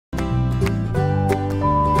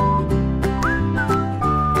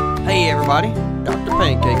everybody, Dr.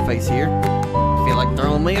 Pancake Face here. Feel like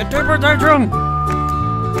throwing me a Temper Tantrum?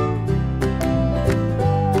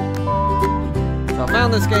 So I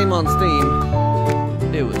found this game on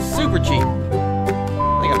Steam. It was super cheap.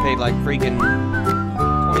 I think I paid like freaking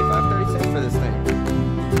 25-30 cents for this thing.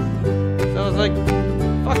 So I was like,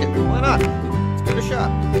 fuck it, why not? Let's give it a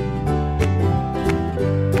shot.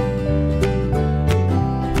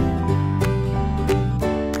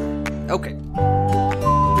 Okay,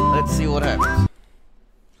 let's see what happens.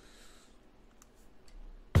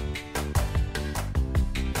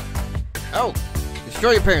 Oh,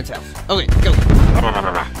 destroy your parents' house. Okay, go.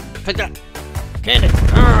 Take that. Candy.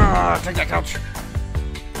 Take that couch.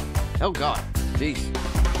 Oh God, jeez.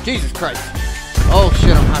 Jesus Christ. Oh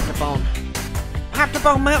shit, I'm hyped up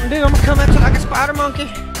on Mountain Dew. I'm gonna come at you like a spider monkey.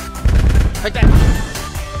 Take that.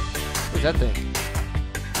 What's that thing?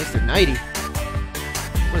 Mr. 90.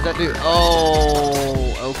 What does that do?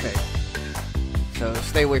 Oh, okay. So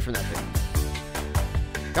stay away from that thing.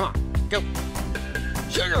 Come on, go.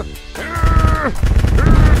 Sugar!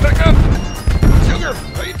 Back up! Sugar!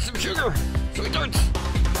 I need some sugar! Sweet tarts!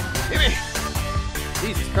 Give me!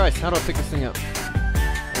 Jesus Christ, how do I pick this thing up? I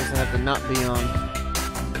guess I have to not be on.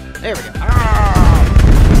 There we go.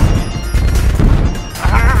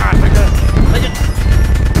 Take that! Take it!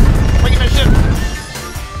 Taking that shit!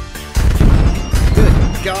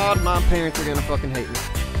 God, my parents are gonna fucking hate me.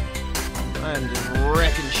 I am just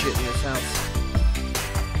wrecking shit in this house.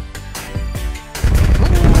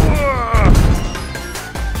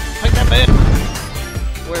 Take that bed!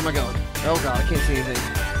 Where am I going? Oh God, I can't see anything.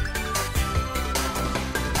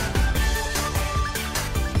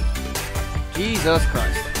 Jesus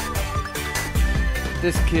Christ.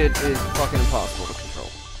 This kid is fucking impossible to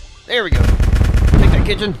control. There we go. Take that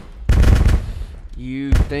kitchen.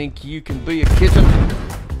 You think you can be a kitchen?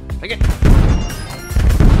 Take it.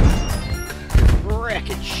 Just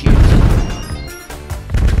wrecking shit.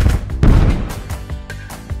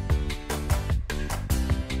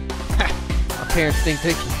 My parents think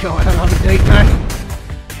they can go out on a date night,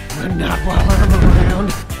 but not while I'm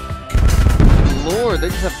around. Lord, they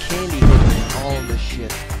just have candy hidden in all of this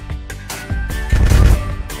shit.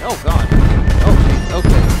 Oh God. Oh,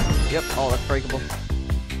 okay. Yep, all that's breakable.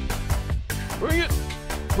 Bring it!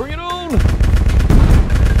 Bring it on!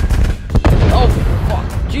 Oh, fuck.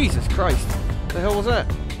 Jesus Christ. What the hell was that?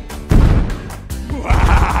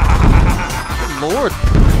 Good Lord.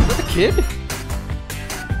 Is that the kid?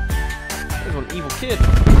 There's one evil kid.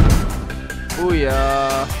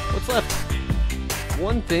 Booyah. What's left?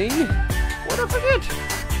 One thing? What did I forget?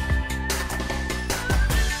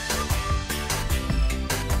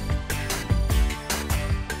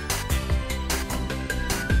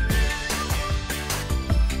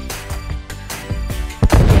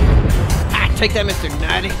 Take that, Mr.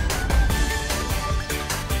 90.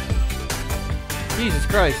 Jesus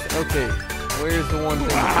Christ. Okay. Where's the one thing?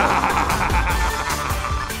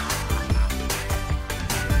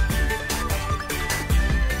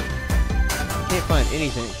 Can't find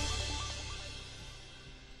anything.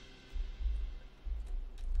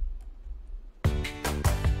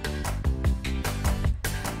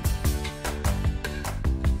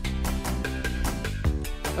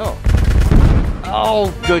 Oh.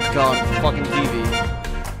 Oh, good God, fucking TV.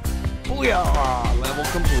 Booyah! Level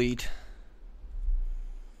complete.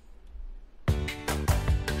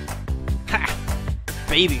 Ha!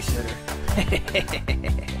 Babysitter.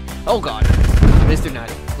 Oh God. Mr.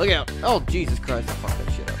 90. Look out. Oh, Jesus Christ, I fucked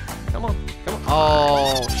that shit up. Come on. Come on.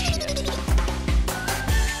 Oh, shit.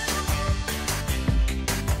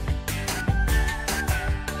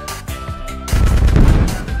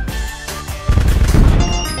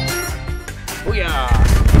 Booyah!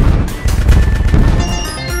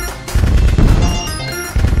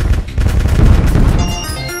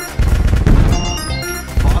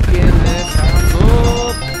 Fucking this house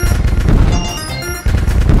up!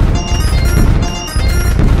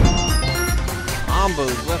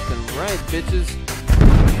 Combos left and right, bitches.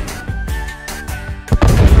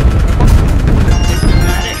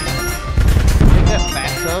 Take that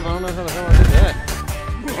bathtub. I don't know how the hell I did that.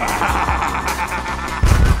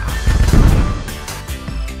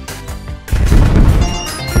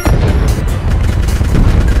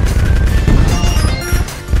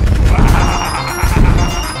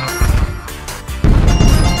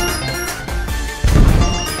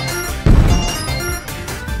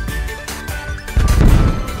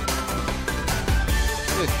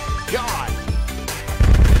 God!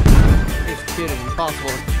 This kid is impossible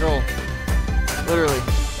to control. Literally.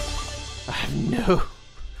 I have no...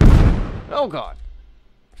 Oh God!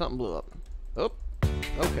 Something blew up. Oh,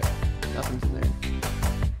 okay. Nothing's in there.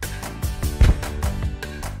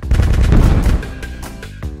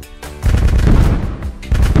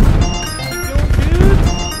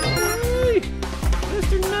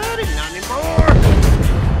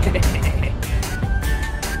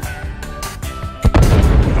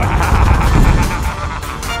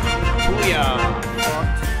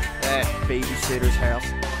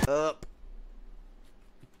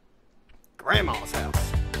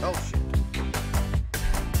 Oh, shit.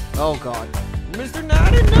 Oh, God. Mr.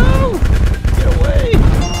 90, no! Get away!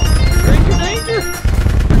 Stranger danger!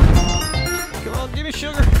 Come on, give me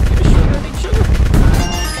sugar. Give me sugar. I need sugar.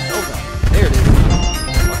 Oh, God. There it is.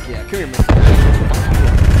 Fuck yeah. Come here, Mr. 90.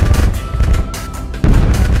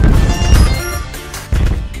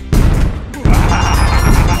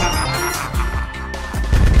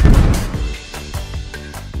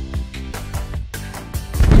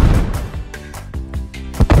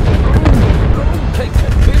 Take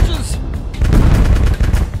that, bitches!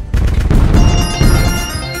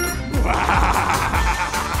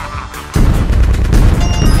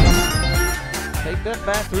 Take that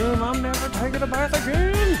bathroom, I'm never taking a bath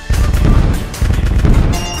again!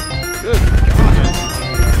 Good God!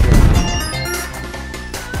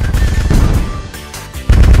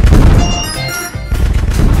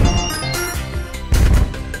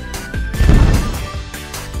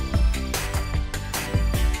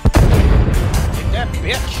 Take that,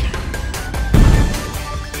 bitch!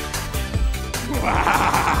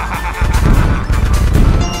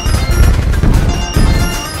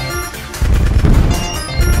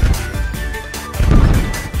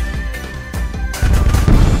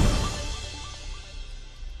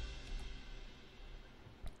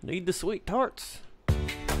 Need the sweet tarts.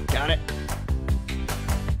 Got it.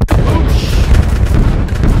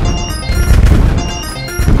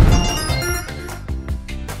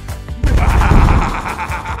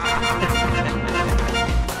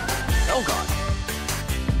 Oh, God.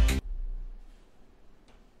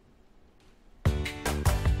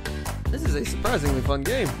 This is a surprisingly fun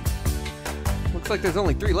game. Looks like there's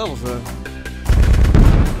only 3 levels, though.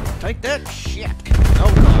 Take that shit.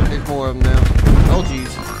 Oh, God, there's more of them now. Oh, jeez.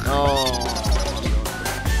 Oh.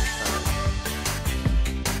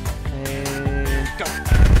 And go.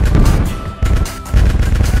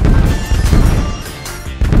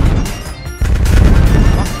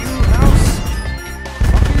 Fuck you, house.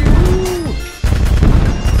 Fuck you.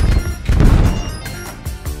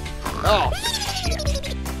 Oh, shit.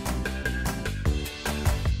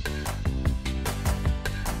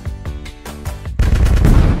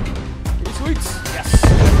 Give me sweets. Yes.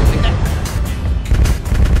 Take that.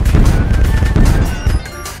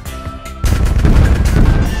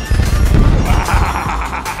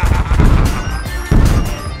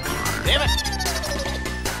 Damn it!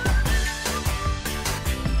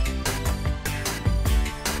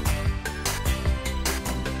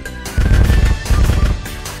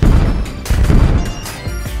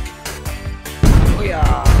 Oh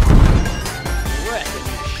yeah! Wrecking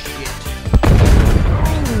this shit.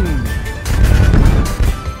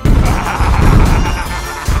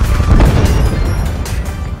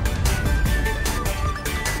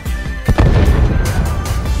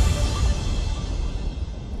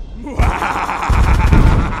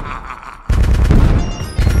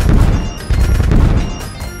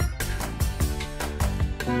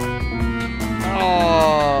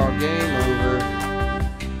 Oh, game over.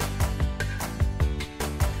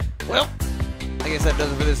 Well, I guess that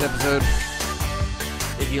does it for this episode.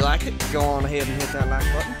 If you liked it, go on ahead and hit that like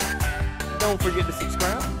button. Don't forget to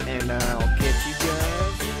subscribe, and I'll catch you guys